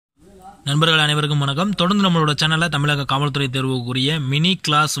நண்பர்கள் அனைவருக்கும் வணக்கம். தொடர்ந்து நம்மளோட சேனல்ல தமிழக காவல்துறை தேர்வுக்குரிய மினி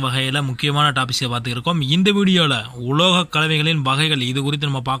கிளாஸ் வகையில முக்கியமான டாபிக்ஸை பார்த்து இருக்கோம். இந்த வீடியோல உலோக கலவைகளின் வகைகள் இது குறித்து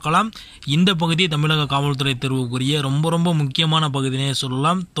நம்ம பார்க்கலாம். இந்த பகுதி தமிழக காவல்துறை தேர்வுக்குரிய ரொம்ப முக்கியமான பகுதினே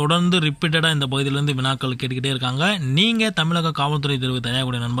சொல்லலாம். தொடர்ந்து ரிப்பீட்டடா இந்த பகுதியிலிருந்து வினாக்கள் கேட்டுக்கிட்டே இருக்காங்க. நீங்க தமிழக காவல்துறை தேர்வு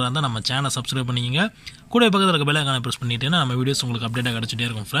தயாராகக்கூடிய நண்பராக இருந்தால் நம்ம சேனலை சப்ஸ்கிரைப் பண்ணிக்கங்க. கூட பக்கத்தில் இருக்க பெல் ஐகானை பிரஸ் பண்ணிட்டேன்னா நம்ம வீடியோஸ் உங்களுக்கு அப்டேட்டாக கிடச்சிட்டே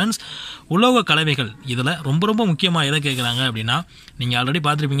இருக்கும். ஃப்ரெண்ட்ஸ், உலோக கலவைகள் இதில் ரொம்ப முக்கியமாக எதை கேட்குறாங்க அப்படின்னா, நீங்கள் ஆல்ரெடி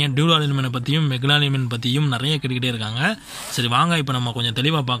பார்த்துருப்பீங்க டியூராலிமினை பற்றியும் மெக்னாலிமின் பற்றியும் நிறைய கேட்டுக்கிட்டே இருக்காங்க. சரி வாங்க இப்போ நம்ம கொஞ்சம்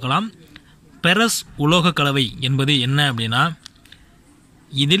தெளிவாக பார்க்கலாம். பெரஸ் உலோக கலவை என்பது என்ன அப்படின்னா,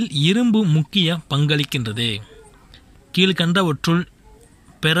 இதில் இரும்பு முக்கிய பங்களிக்கின்றது. கீழ்கண்டவற்றுள்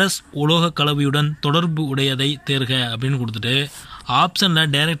பெரஸ் உலோக கலவையுடன் தொடர்பு உடையதை தேர்க அப்படின்னு கொடுத்துட்டு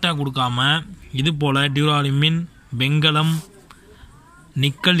ஆப்ஷனில் டைரெக்டாக கொடுக்காம இது போல் டியூராலிமின், வெங்கலம்,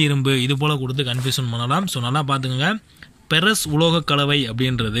 நிக்கல், இரும்பு இது போல் கொடுத்து கன்ஃபியூஷன் பண்ணலாம். ஸோ நல்லா பார்த்துக்கோங்க. பெரஸ் உலோக கலவை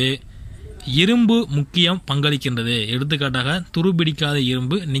அப்படின்றது இரும்பு முக்கியம் பங்களிக்கின்றது. எடுத்துக்காட்டாக துருபிடிக்காத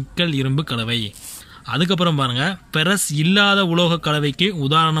இரும்பு, நிக்கல் இரும்பு கலவை. அதுக்கப்புறம் பாருங்கள், பெரஸ் இல்லாத உலோக கலவைக்கு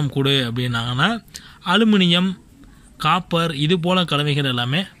உதாரணம் கொடு அப்படின்னாங்கன்னா அலுமினியம், காப்பர் இது போல கலவைகள்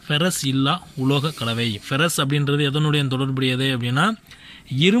எல்லாமே ஃபெரஸ் இல்லா உலோக கலவை. ஃபெரஸ் அப்படின்றது எதனுடைய தொடர்புடையது அப்படின்னா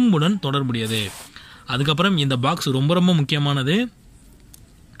இரும்புடன் தொடர்புடையது. அதுக்கப்புறம் இந்த பாக்ஸ் ரொம்ப முக்கியமானது.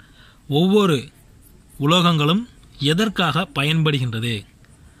 ஒவ்வொரு உலோகங்களும் எதற்காக பயன்படுகின்றது?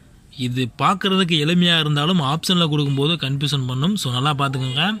 இது பார்க்குறதுக்கு எளிமையாக இருந்தாலும் ஆப்ஷனில் கொடுக்கும்போது கன்ஃபியூஷன் பண்ணும். ஸோ நல்லா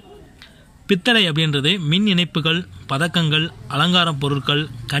பார்த்துக்கோங்க. பித்தளை அப்படின்றது மின் இணைப்புகள், பதக்கங்கள், அலங்கார பொருட்கள்,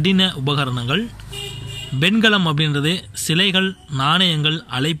 கடின உபகரணங்கள். வெண்கலம் அப்படின்றது சிலைகள், நாணயங்கள்,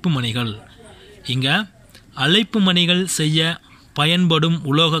 அழைப்பு மணிகள். இங்கே அழைப்பு மணிகள் செய்ய பயன்படும்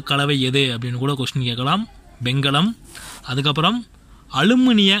உலோக கலவை எது அப்படின்னு கூட கொஸ்டின் கேட்கலாம். வெண்கலம். அதுக்கப்புறம்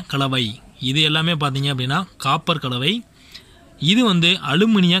அலுமினிய கலவை. இது எல்லாமே பார்த்தீங்க அப்படின்னா காப்பர் கலவை. இது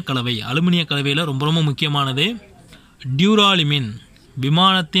அலுமினிய கலவை. அலுமினிய கலவையில் ரொம்ப முக்கியமானது டியூராலிமின்.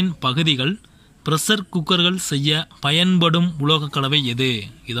 விமானத்தின் பகுதிகள், ப்ரெஷர் குக்கர்கள் செய்ய பயன்படும் உலோக கலவை எது?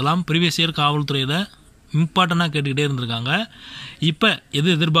 இதெல்லாம் ப்ரீவியஸ் இயர் காவல்துறையில் இம்பார்ட்டண்டாக கேட்டுக்கிட்டே இருந்திருக்காங்க. இப்போ எது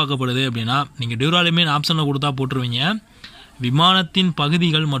எதிர்பார்க்கப்படுது அப்படின்னா, நீங்கள் டியூராலிமின் ஆப்ஷனில் கொடுத்தா போட்டுருவீங்க. விமானத்தின்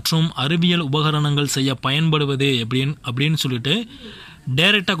பகுதிகள் மற்றும் அறிவியல் உபகரணங்கள் செய்ய பயன்படுவது அப்படின்னு சொல்லிட்டு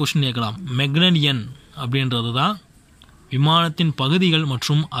டைரெக்டாக கொஸ்டின் கேட்கலாம். மெக்னலியன் அப்படின்றது தான் விமானத்தின் பகுதிகள்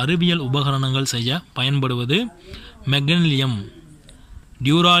மற்றும் அறிவியல் உபகரணங்கள் செய்ய பயன்படுவது மெக்னலியம்.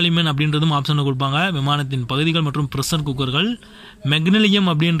 டியூராலிமின் அப்படின்றதும் ஆப்ஷனில் கொடுப்பாங்க. விமானத்தின் பகுதிகள் மற்றும் ப்ரெஷர் குக்கர்கள். மெக்னலியம்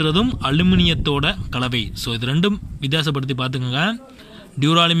அப்படின்றதும் அலுமினியத்தோட கலவை. ஸோ இது ரெண்டும் வித்தியாசப்படுத்தி பார்த்துக்கோங்க.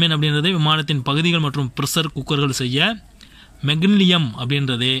 டியூராலிமின் அப்படின்றது விமானத்தின் பகுதிகள் மற்றும் ப்ரெஷர் குக்கர்கள் செய்ய, மெக்னலியம்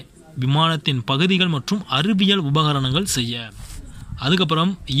அப்படின்றது விமானத்தின் பகுதிகள் மற்றும் அறிவியல் உபகரணங்கள் செய்ய.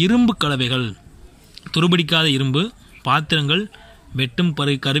 அதுக்கப்புறம் இரும்பு கலவைகள். துருபிடிக்காத இரும்பு, பாத்திரங்கள், வெட்டும்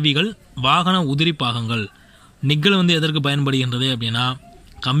கருவிகள், வாகன உதிரி பாகங்கள். நிக்கல் எதற்கு பயன்படுகின்றது அப்படின்னா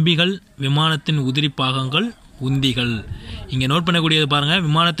கம்பிகள், விமானத்தின் உதிரி பாகங்கள், உந்திகள். இங்கே நோட் பண்ணக்கூடியது பாருங்கள்,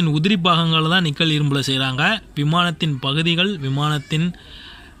 விமானத்தின் உதிரி பாகங்கள் தான் நிக்கல் இரும்பில் செய்கிறாங்க. விமானத்தின்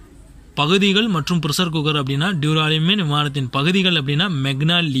பகுதிகள் மற்றும் ப்ரெஷர் குக்கர் அப்படின்னா டியூராலிமின். விமானத்தின் பகுதிகள் அப்படின்னா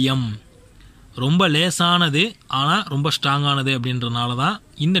மெக்னாலியம். ரொம்ப லேசானது ஆனால் ரொம்ப ஸ்ட்ராங்கானது அப்படின்றதுனால தான்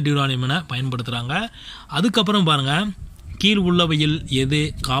இந்த டியூராலிமினை பயன்படுத்துகிறாங்க. அதுக்கப்புறம் பாருங்கள், கீழ் உள்ளவையில் எது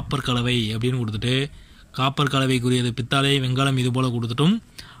காப்பர் கலவை அப்படின்னு கொடுத்துட்டு காப்பர் கலவைக்குரியது பித்தளை, வெங்காயம் இது போல் கொடுத்துட்டும்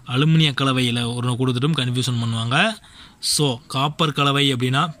அலுமினிய கலவையில் ஒன்று கொடுத்துட்டும் கன்ஃபியூஷன் பண்ணுவாங்க. ஸோ காப்பர் கலவை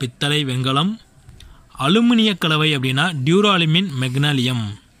அப்படின்னா பித்தளை, வெண்கலம். அலுமினிய கலவை அப்படின்னா டியூராலிமின், மெக்னாலியம்.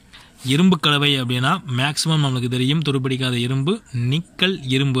 இரும்பு கலவை அப்படின்னா மேக்ஸிமம் நம்மளுக்கு தெரியும் துருப்பிடிக்காத இரும்பு, நிக்கல்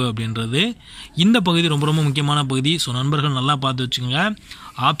இரும்பு அப்படின்றது. இந்த பகுதி ரொம்ப முக்கியமான பகுதி. ஸோ நண்பர்கள் நல்லா பார்த்து வச்சுக்கோங்க.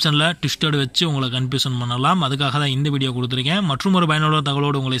 ஆப்ஷனில் ட்விஸ்டட் வச்சு உங்களை கன்ஃபியூஷன் பண்ணலாம். அதுக்காக தான் இந்த வீடியோ கொடுத்துருக்கேன். மற்றும் ஒரு பயனுள்ள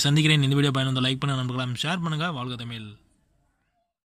தகவலோடு உங்களை சந்திக்கிறேன். இந்த வீடியோ பயனுள்ள லைக் பண்ண நண்பர்களாம் ஷேர் பண்ணுங்கள். வாழ்க தமிழ்.